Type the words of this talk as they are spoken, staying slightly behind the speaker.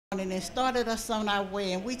morning and started us on our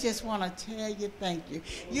way, and we just want to tell you thank you.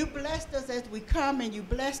 You blessed us as we come, and you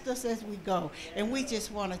blessed us as we go, and we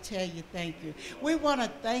just want to tell you thank you. We want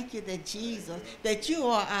to thank you that Jesus, that you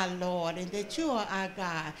are our Lord, and that you are our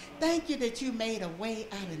God. Thank you that you made a way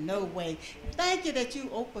out of no way. Thank you that you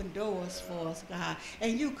opened doors for us, God,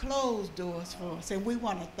 and you closed doors for us, and we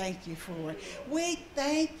want to thank you for it. We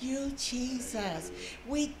thank you, Jesus.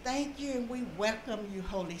 We thank you, and we welcome you,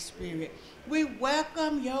 Holy Spirit. We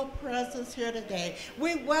welcome your presence here today.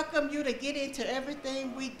 We welcome you to get into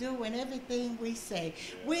everything we do and everything we say.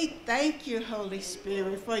 We thank you, Holy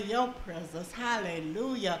Spirit, for your presence.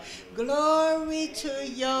 Hallelujah. Glory to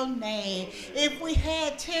your name. If we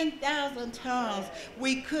had 10,000 tongues,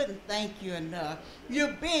 we couldn't thank you enough.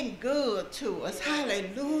 You've been good to us.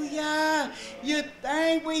 Hallelujah. We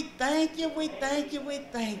thank you, we thank you, we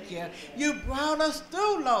thank you. You brought us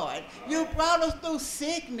through, Lord. You brought us through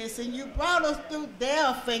sickness, and you brought us through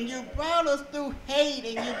death, and you brought us through hate,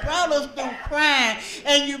 and you brought us through crime,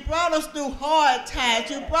 and you brought us through hard times.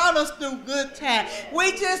 You brought us through good times.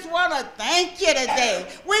 We just want to thank you today.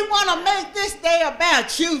 We want to make this day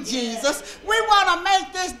about you, Jesus. We want to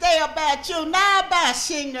make this day about you, not about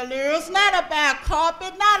chandeliers, not about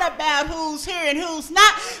carpet, not about who's here and who's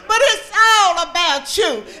not, but it's all about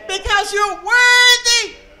you, because you're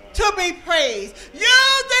worthy to be praised.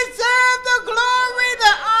 You deserve the glory,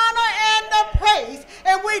 the honor, and the praise.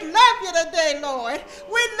 And we love you today, Lord.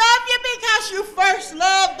 We love you because you first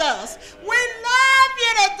loved us. We love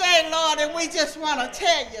you today, Lord, and we just want to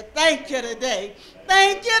tell you thank you today.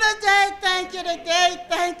 Thank you today, thank you today,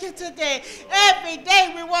 thank you today. Every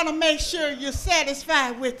day we want to make sure you're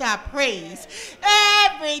satisfied with our praise.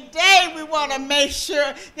 Every day we want to make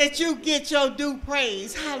sure that you get your due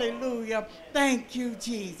praise. Hallelujah. Thank you,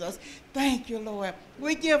 Jesus. Thank you, Lord.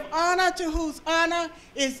 We give honor to whose honor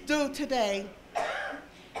is due today.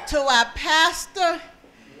 To our pastor,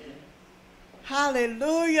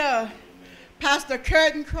 hallelujah, Pastor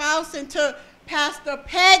Curtin Krause, and to Pastor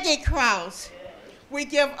Peggy Krause. We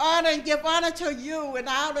give honor and give honor to you and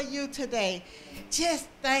all of you today. Just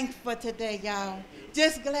thankful today, y'all.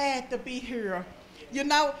 Just glad to be here. You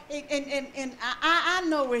know, and I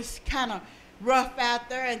know it's kind of rough out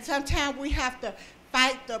there, and sometimes we have to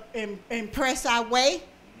fight and press our way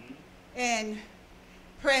and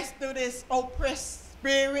press through this oppressed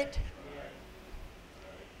spirit.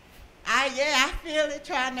 I feel it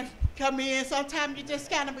trying to come in. Sometimes you just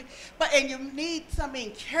kind of, and you need some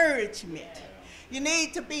encouragement. You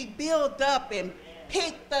need to be built up and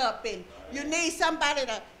picked up, and you need somebody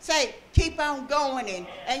to say, keep on going.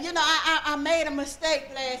 And you know, I made a mistake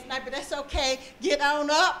last night, but that's okay. Get on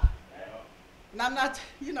up. And I'm not,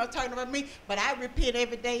 talking about me, but I repent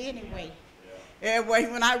every day anyway.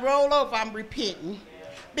 When I roll over, I'm repenting.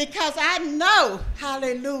 Because I know,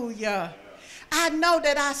 hallelujah, I know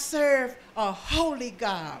that I serve a holy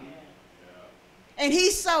God. And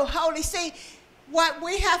he's so holy. See, what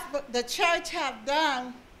the church have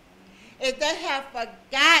done is they have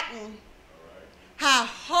forgotten how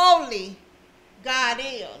holy God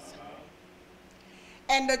is.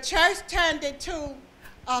 And the church turned into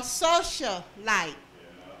a social life.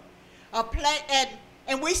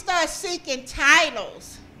 And we start seeking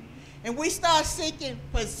titles. And we start seeking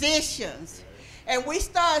positions. And we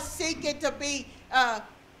start seeking to be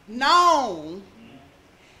known.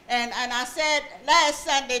 And I said last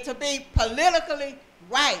Sunday, to be politically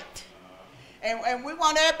right. And we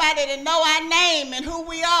want everybody to know our name and who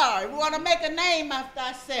we are. We want to make a name after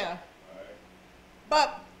ourselves.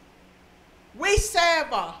 But we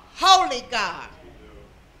serve a holy God.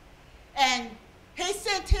 And he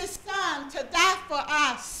sent his son to die for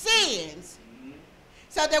our sins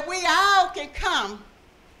so that we all can come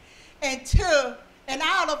into, and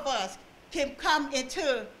all of us can come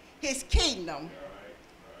into his kingdom.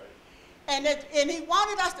 And he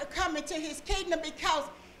wanted us to come into his kingdom because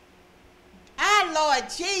our Lord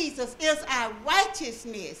Jesus is our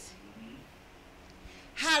righteousness.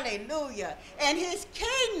 Hallelujah. And his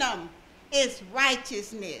kingdom is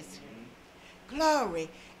righteousness. Glory.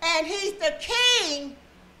 And he's the king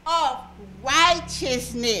of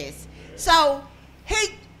righteousness. So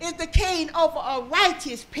he is the king over a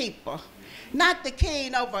righteous people, not the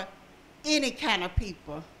king over any kind of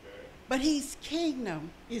people. But his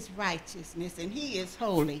kingdom is righteousness, and he is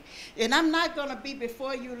holy. And I'm not going to be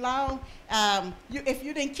before you long. If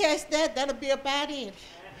you didn't catch that, that'll be about it.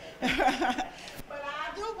 But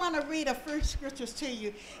I do want to read a few scriptures to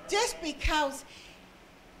you, just because,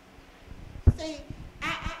 see,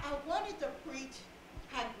 I wanted to preach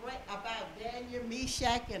about Daniel,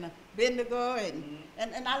 Meshach, and Abednego,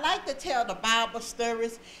 and I like to tell the Bible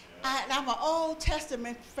stories. I'm an Old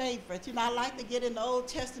Testament favorite. You know, I like to get in the Old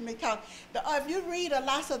Testament because if you read a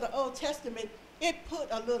lot of the Old Testament, it put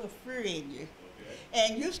a little fear in you.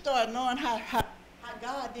 And you start knowing how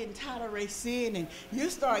God didn't tolerate sin, and you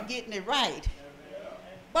start getting it right.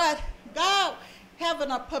 But God having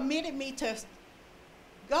permitted me to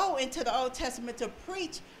go into the Old Testament to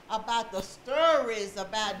preach about the stories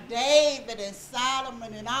about David and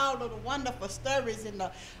Solomon and all of the wonderful stories in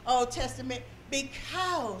the Old Testament,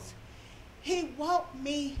 because he wants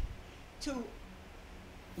me to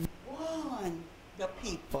warn the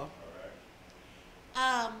people.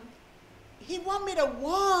 He wants me to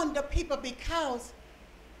warn the people because,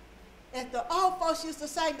 as the old folks used to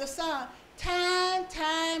sing the song, time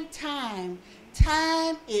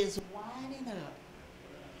is winding up.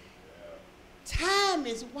 Time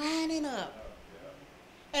is winding up.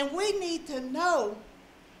 And we need to know,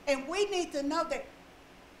 that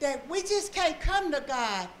we just can't come to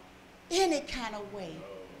God any kind of way.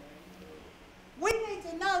 We need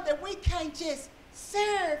to know that we can't just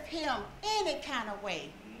serve him any kind of way.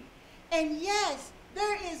 And yes,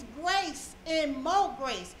 there is grace and more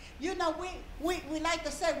grace. You know, we like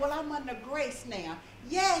to say, well, I'm under grace now.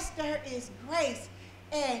 Yes, there is grace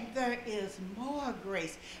and there is more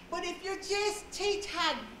grace. But if you just teach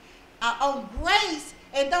on grace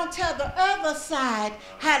and don't tell the other side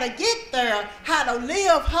how to get there, how to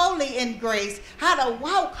live holy in grace, how to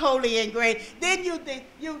walk holy in grace, then you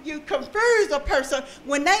confuse a person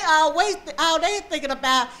when all they're thinking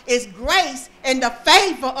about is grace and the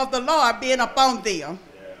favor of the Lord being upon them.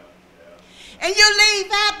 And you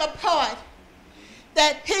leave out the part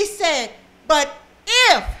that he said, but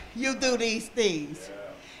if you do these things,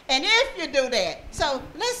 and if you do that. So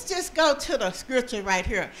let's just go to the scripture right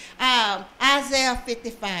here. Isaiah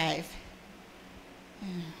 55.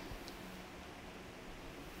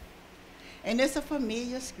 And it's a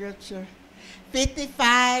familiar scripture.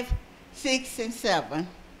 55, 6 and 7.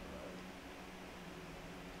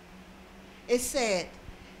 It said,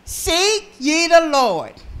 seek ye the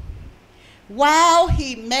Lord while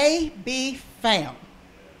he may be found.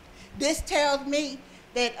 This tells me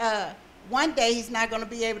that one day he's not going to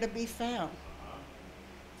be able to be found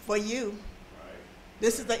for you.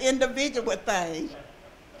 This is an individual thing.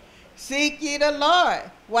 Seek ye the Lord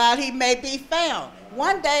while he may be found.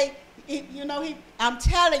 One day, I'm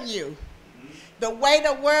telling you, the way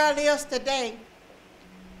the world is today,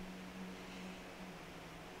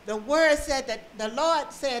 the word said that the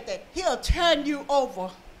Lord said that he'll turn you over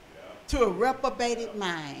to a reprobated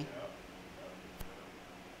mind.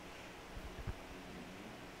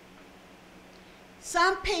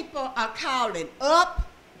 Some people are calling up,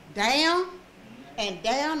 down, and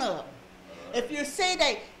down, up. If you see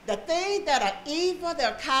the things that are evil,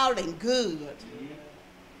 they're calling good.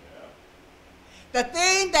 The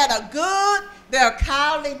things that are good, they're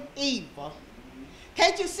calling evil.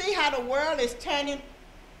 Can't you see how the world is turning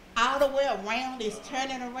all the way around? It's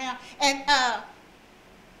turning around. And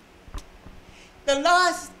the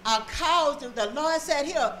Lord said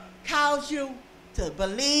he'll cause you to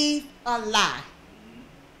believe a lie.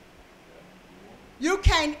 You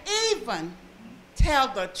can't even tell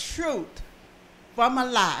the truth from a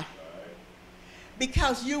lie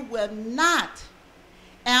because you will not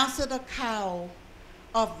answer the call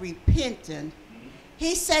of repentance.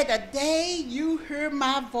 He said, the day you hear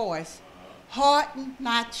my voice, harden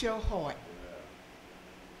not your heart.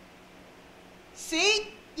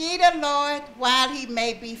 Seek ye the Lord while he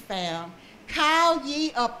may be found. Call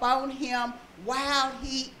ye upon him while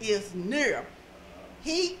he is near.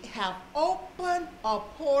 He have opened a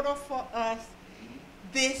portal for us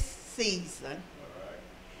this season.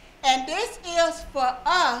 And this is for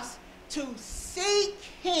us to seek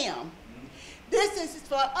him. This is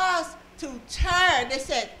for us to turn. This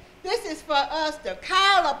is for us to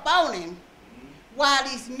call upon him while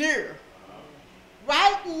he's near.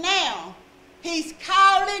 Right now, he's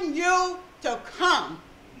calling you to come.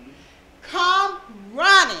 Come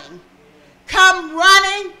running. Come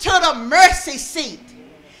running to the mercy seat.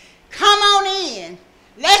 Come on in.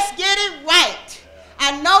 Let's get it right.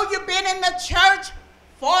 I know you've been in the church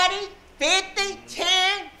 40, 50,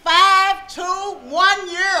 10, 5, 2, 1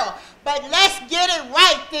 year. But let's get it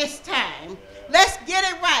right this time. Let's get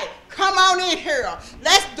it right. Come on in here.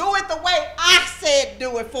 Let's do it the way I said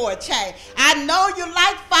do it for a change. I know you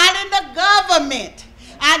like fighting the government.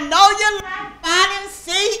 I know you like fighting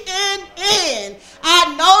CNN.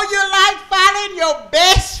 I know you like fighting your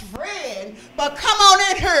best friend. But come on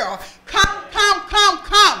in here. Come.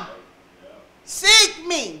 Seek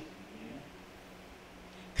me.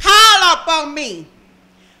 Call upon me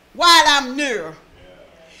while I'm near.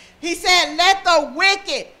 He said, let the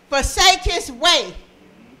wicked forsake his way,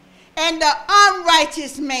 and the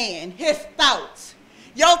unrighteous man his thoughts.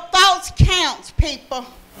 Your thoughts count, people.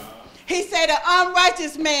 He said the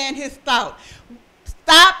unrighteous man his thought.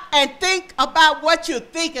 Stop and think about what you're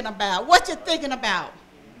thinking about. What you're thinking about.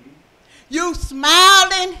 You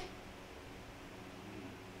smiling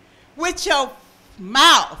with your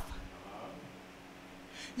mouth.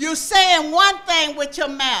 You saying one thing with your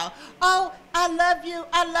mouth. Oh, I love you,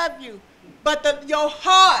 I love you. But your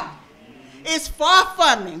heart is far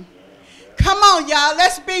from him. Come on, y'all.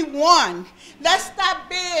 Let's be one. Let's stop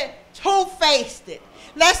being two-faced.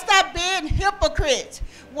 Let's stop being hypocrites.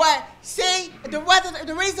 What? See,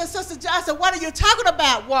 the reason, Sister Johnson, what are you talking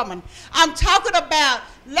about, woman? I'm talking about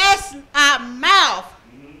let's our mouth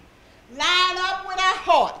line up with our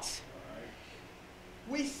hearts.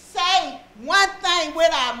 We say one thing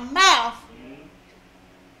with our mouth,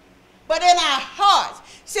 but in our hearts.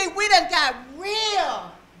 See, we done got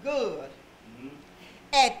real good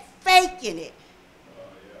at faking it.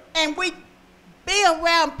 And we be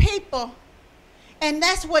around people, and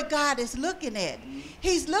that's what God is looking at.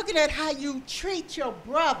 He's looking at how you treat your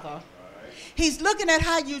brother. He's looking at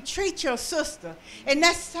how you treat your sister. And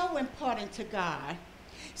that's so important to God.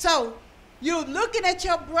 So you're looking at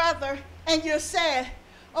your brother and you're saying,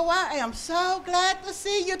 oh, I am so glad to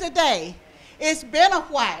see you today. It's been a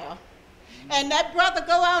while. And that brother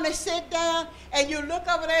go on and sit down, and you look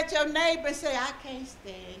over there at your neighbor and say, I can't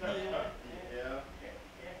stand here.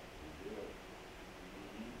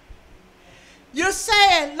 You're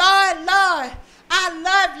saying, Lord, Lord, I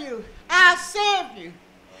love you. I'll serve you.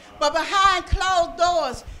 But behind closed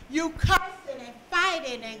doors, you cussing and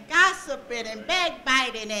fighting and gossiping and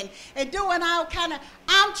backbiting and doing all kind of.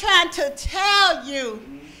 I'm trying to tell you,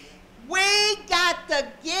 we got to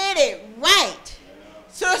get it right.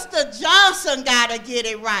 Sister Johnson got to get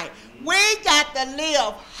it right. We got to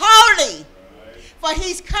live holy. For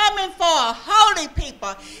he's coming for a holy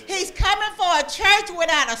people. He's coming for a church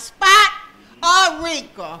without a spot or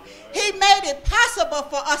wrinkle. He made it possible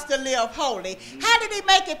for us to live holy. How did he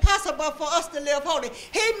make it possible for us to live holy?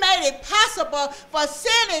 He made it possible for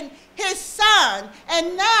sending his son,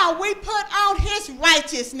 and now we put on his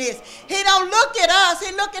righteousness. He don't look at us,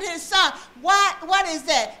 he look at his son. What is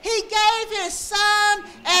that? He gave his son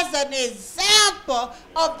as an example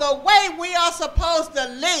of the way we are supposed to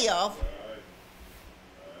live,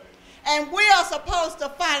 and we are supposed to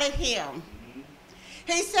follow him.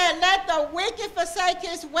 He said, let the wicked forsake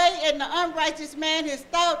his way and the unrighteous man his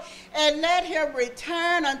thought, and let him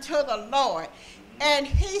return unto the Lord. And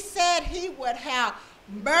he said he would have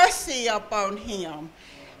mercy upon him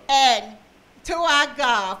and to our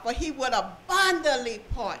God, for he would abundantly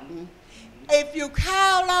pardon. If you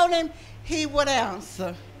call on him, he would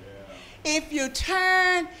answer. If you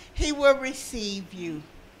turn, he will receive you.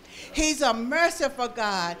 He's a merciful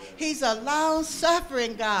God. He's a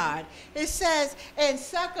long-suffering God. It says in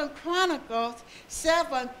 2 Chronicles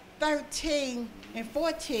 7:13 and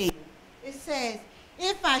 14, it says,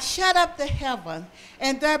 if I shut up the heavens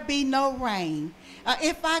and there be no rain,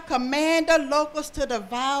 if I command the locusts to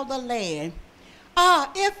devour the land,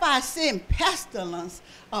 if I send pestilence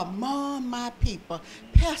among my people,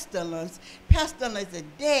 pestilence is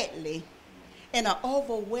deadly and an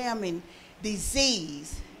overwhelming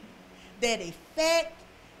disease that affect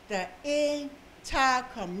the entire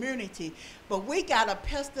community. But we got a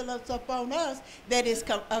pestilence upon us that is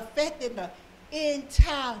affecting the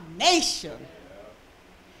entire nation.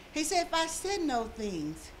 He said, if I said no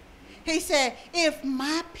things, he said, if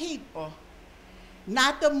my people,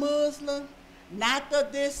 not the Muslim, not the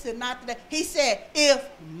this and not the that, he said, if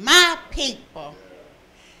my people,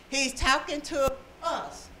 he's talking to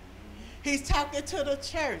us. He's talking to the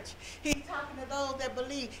church. He's talking to those that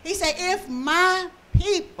believe. He said, if my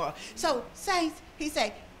people, so saints, he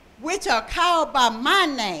said, which are called by my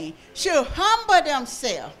name, should humble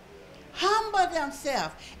themselves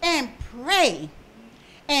and pray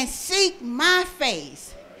and seek my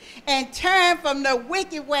face and turn from the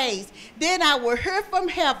wicked ways, then I will hear from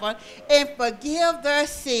heaven and forgive their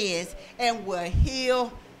sins and will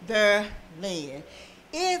heal their land.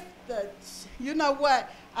 If the, you know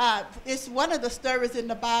what, it's one of the stories in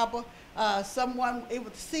the Bible. It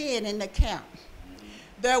was sin in the camp.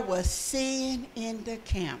 There was sin in the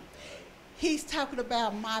camp. He's talking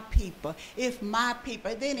about my people. If my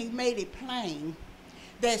people, then he made it plain.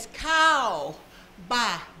 That's called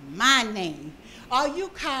by my name. Are you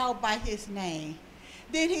called by his name?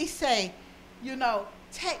 Then he say, you know,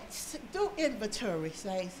 do inventory,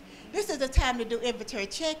 saints. This is the time to do inventory.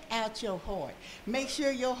 Check out your heart. Make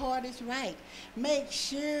sure your heart is right. Make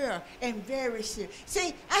sure and very sure.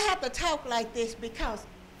 See, I have to talk like this because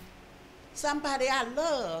Somebody I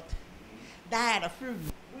loved died a few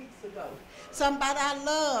weeks ago. Somebody I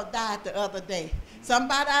loved died the other day.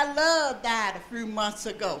 Somebody I loved died a few months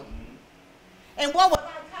ago. And what was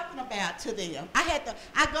I talking about to them?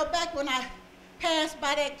 I go back when I passed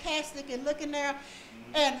by that casket and look in there,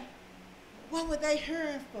 and what were they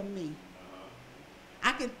hearing from me?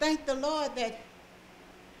 I can thank the Lord that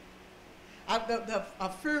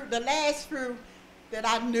the last few that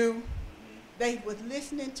I knew, they was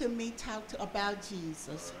listening to me talk about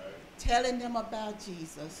Jesus, telling them about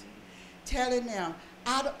Jesus, telling them,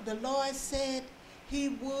 the Lord said he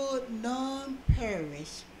would none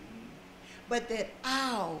perish, but that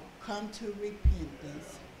all come to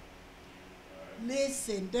repentance.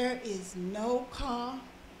 Listen, there is no car,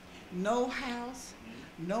 no house,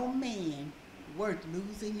 no man worth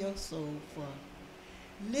losing your soul for.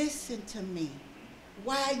 Listen to me.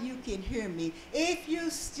 Why you can hear me. If you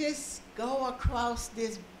just go across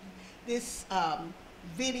this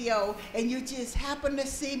video and you just happen to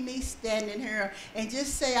see me standing here and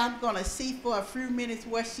just say, I'm going to see for a few minutes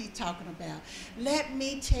what she's talking about. Let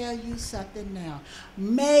me tell you something now.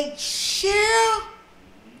 Make sure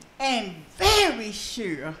and very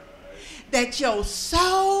sure that your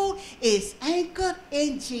soul is anchored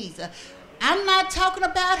in Jesus. I'm not talking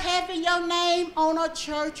about having your name on a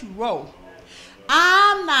church roll.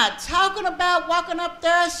 I'm not talking about walking up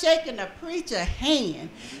there shaking the preacher's hand.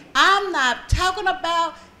 I'm not talking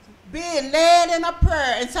about being led in a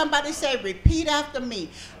prayer and somebody say, repeat after me.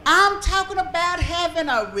 I'm talking about having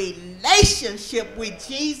a relationship with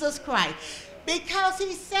Jesus Christ. Because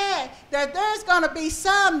he said that there's going to be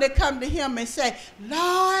some that come to him and say,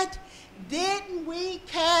 Lord, didn't we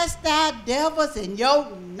cast out devils in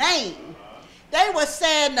your name? They were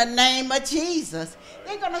saying the name of Jesus.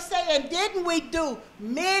 They're going to say, and didn't we do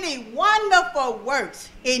many wonderful works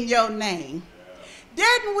in your name?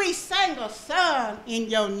 Didn't we sing a song in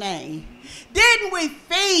your name? Didn't we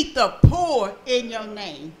feed the poor in your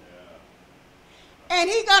name? And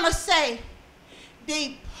he's going to say,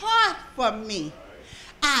 depart from me.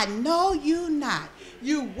 I know you not.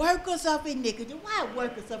 You workers of iniquity. Why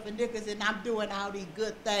workers of iniquity and I'm doing all these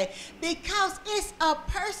good things? Because it's a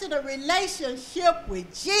personal relationship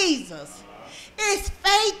with Jesus. It's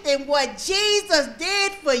faith in what Jesus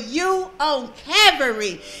did for you on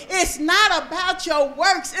Calvary. It's not about your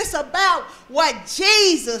works. It's about what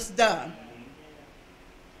Jesus done.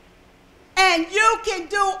 And you can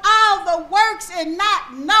do all the works and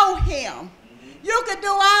not know him. You can do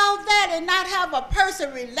all that and not have a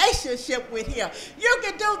personal relationship with him. You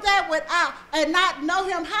can do that without and not know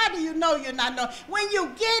him. How do you know you're not knowing? When you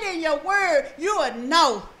get in your word, you will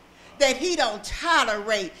know that he don't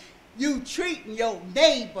tolerate you treating your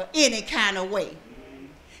neighbor any kind of way.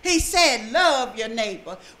 He said, love your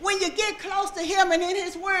neighbor. When you get close to him and in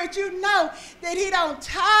his word, you know that he don't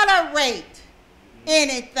tolerate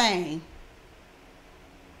anything.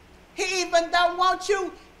 He even don't want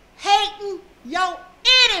you hating your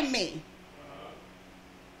enemy.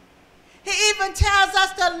 He even tells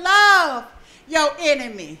us to love your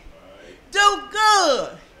enemy. Do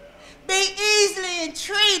good. Be easily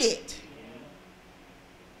entreated.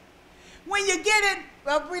 When you get in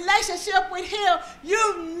a relationship with him,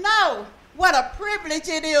 you know what a privilege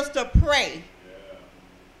it is to pray,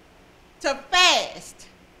 to fast.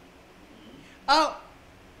 Oh,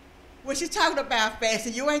 when she's talking about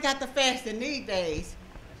fasting, you ain't got to fast in these days.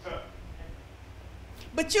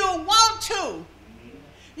 But you want to.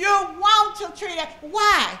 You want to treat it.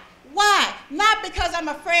 Why? Why? Not because I'm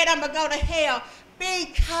afraid I'm going to go to hell.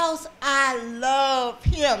 Because I love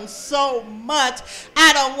him so much,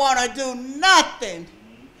 I don't want to do nothing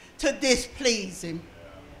to displease him.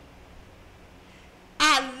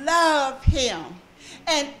 I love him,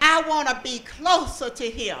 and I want to be closer to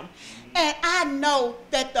him. And I know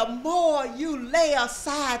that the more you lay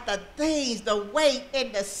aside the things, the weight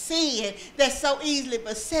and the sin that so easily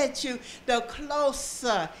beset you, the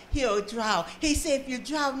closer he'll draw. He said, if you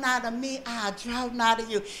draw nigh to me, I'll draw nigh to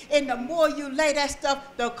you. And the more you lay that stuff,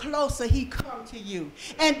 the closer he come to you.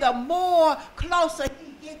 And the more closer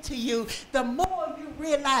he get to you, the more you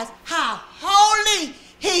realize how holy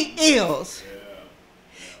he is.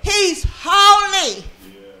 He's holy.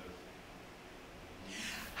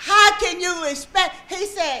 How can you expect? He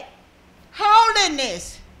said,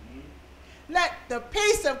 holiness. Let the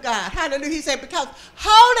peace of God, hallelujah, he said, because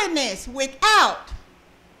holiness without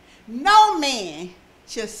no man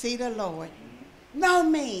shall see the Lord. No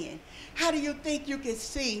man. How do you think you can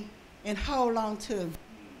see and hold on to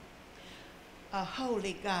a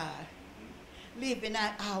holy God living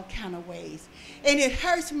out all kind of ways? And it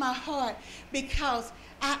hurts my heart because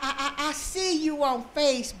I see you on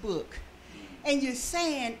Facebook and you're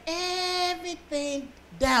saying everything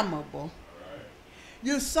damnable.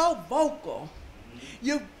 You're so vocal.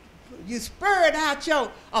 You spurred out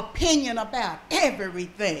your opinion about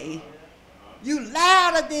everything. You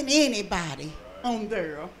louder than anybody on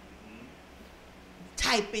there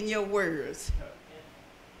typing your words.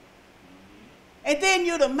 And then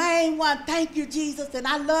you're the main one. Thank you, Jesus. And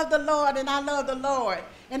I love the Lord, and I love the Lord,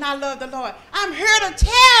 and I love the Lord. I'm here to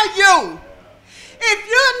tell you, if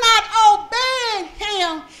you're not obeying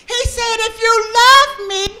him, he said, if you love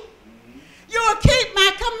me, you will keep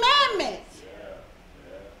my commandments.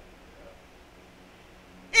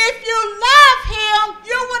 If you love him,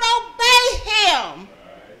 you would obey him.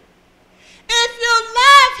 If you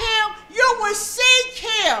love him, you will seek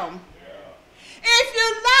him. If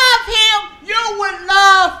you love him, you will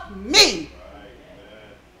love me.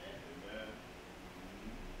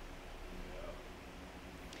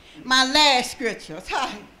 My last scripture.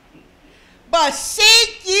 But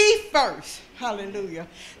seek ye first, hallelujah,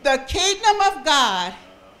 the kingdom of God.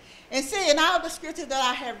 And see, in all the scriptures that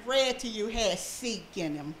I have read to you has seek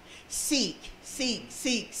in them. Seek, seek,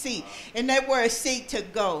 seek, seek. And that word seek, to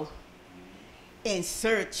go in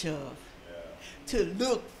search of, to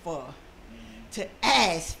look for, to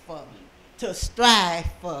ask for, to strive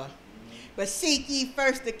for. But seek ye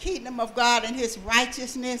first the kingdom of God and his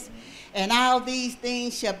righteousness, and all these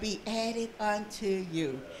things shall be added unto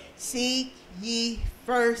you. Seek ye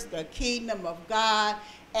first the kingdom of God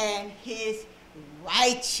and his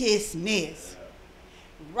righteousness.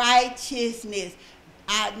 Righteousness.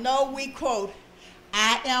 I know we quote,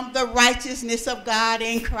 I am the righteousness of God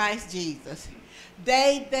in Christ Jesus.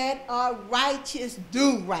 They that are righteous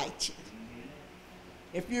do righteous.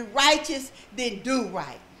 If you're righteous, then do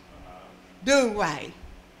right. Do right.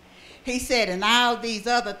 He said, and all these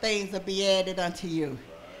other things will be added unto you.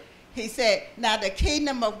 He said, now the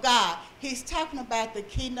kingdom of God, he's talking about the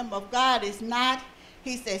kingdom of God is not,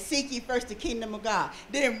 he said, seek ye first the kingdom of God.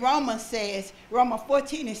 Then Romans says, Romans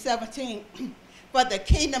 14 and 17, for the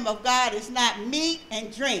kingdom of God is not meat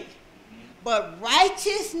and drink, but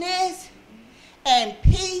righteousness and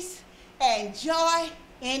peace and joy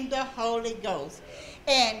in the Holy Ghost.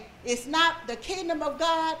 And it's not, the kingdom of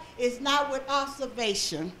God is not with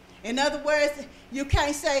observation. In other words, you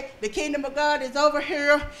can't say the kingdom of God is over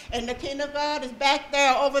here and the kingdom of God is back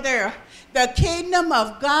there, over there. The kingdom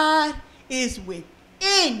of God is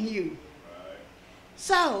within you.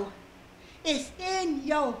 So it's in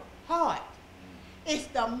your heart. It's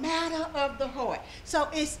the matter of the heart. So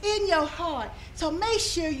it's in your heart. So make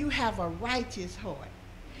sure you have a righteous heart.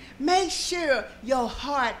 Make sure your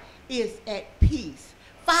heart is at peace.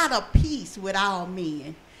 Father, peace with all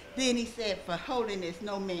men. Then he said, for holiness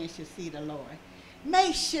no man should see the Lord.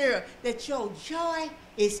 Make sure that your joy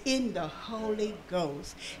is in the Holy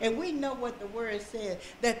Ghost. And we know what the word says,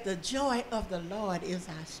 that the joy of the Lord is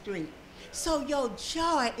our strength. So your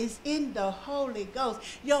joy is in the Holy Ghost.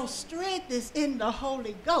 Your strength is in the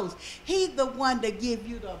Holy Ghost. He's the one that gives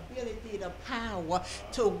you the ability, the power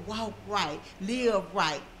to walk right, live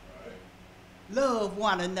right, love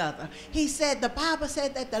one another. He said, the Bible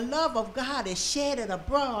said that the love of God is shed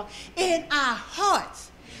abroad in our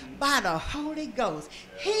hearts by the Holy Ghost.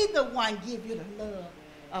 He the one give you the love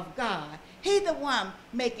of God. He the one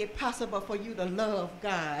make it possible for you to love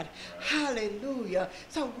God. Hallelujah.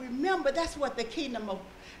 So remember, that's what the kingdom of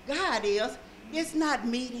God is. It's not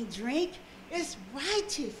meat and drink. It's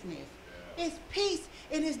righteousness. It's peace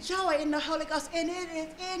and it's joy in the Holy Ghost. And it is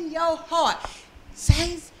in your heart.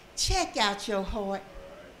 Saints, check out your heart.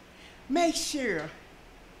 Make sure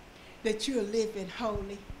that you're living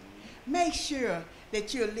holy. Make sure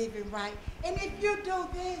that you're living right. And if you do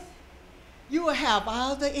this, you will have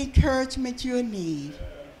all the encouragement you need.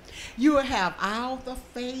 You will have all the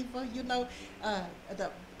favor. You know,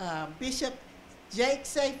 Bishop Jake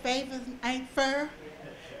say favor ain't fair.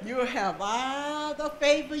 You will have all the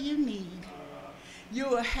favor you need. You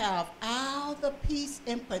will have all the peace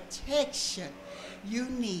and protection you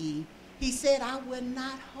need. He said, I will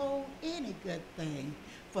not hold any good thing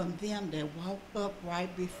from them that walk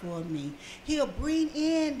upright before me. He'll bring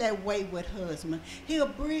in that wayward husband. He'll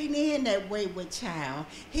bring in that wayward child.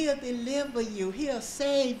 He'll deliver you. He'll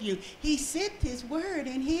save you. He sent his word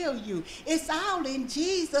and heal you. It's all in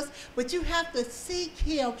Jesus, but you have to seek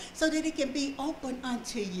him so that it can be open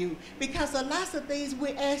unto you. Because a lot of things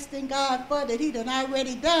we're asking God for that he done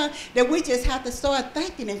already done, that we just have to start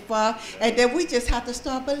thanking him for, and that we just have to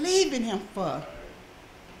start believing him for.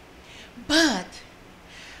 But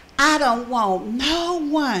I don't want no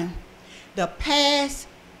one to pass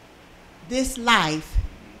this life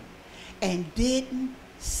and didn't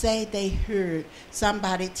say they heard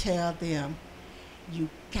somebody tell them you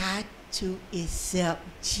got to accept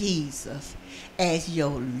Jesus as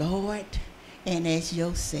your Lord and as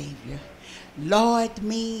your Savior. Lord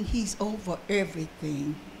means he's over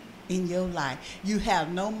everything in your life. You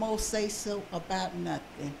have no more say-so about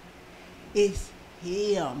nothing. It's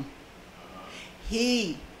him.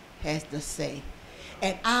 He has the say.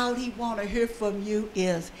 And all he want to hear from you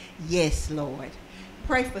is, yes, Lord.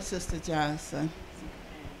 Pray for Sister Johnson.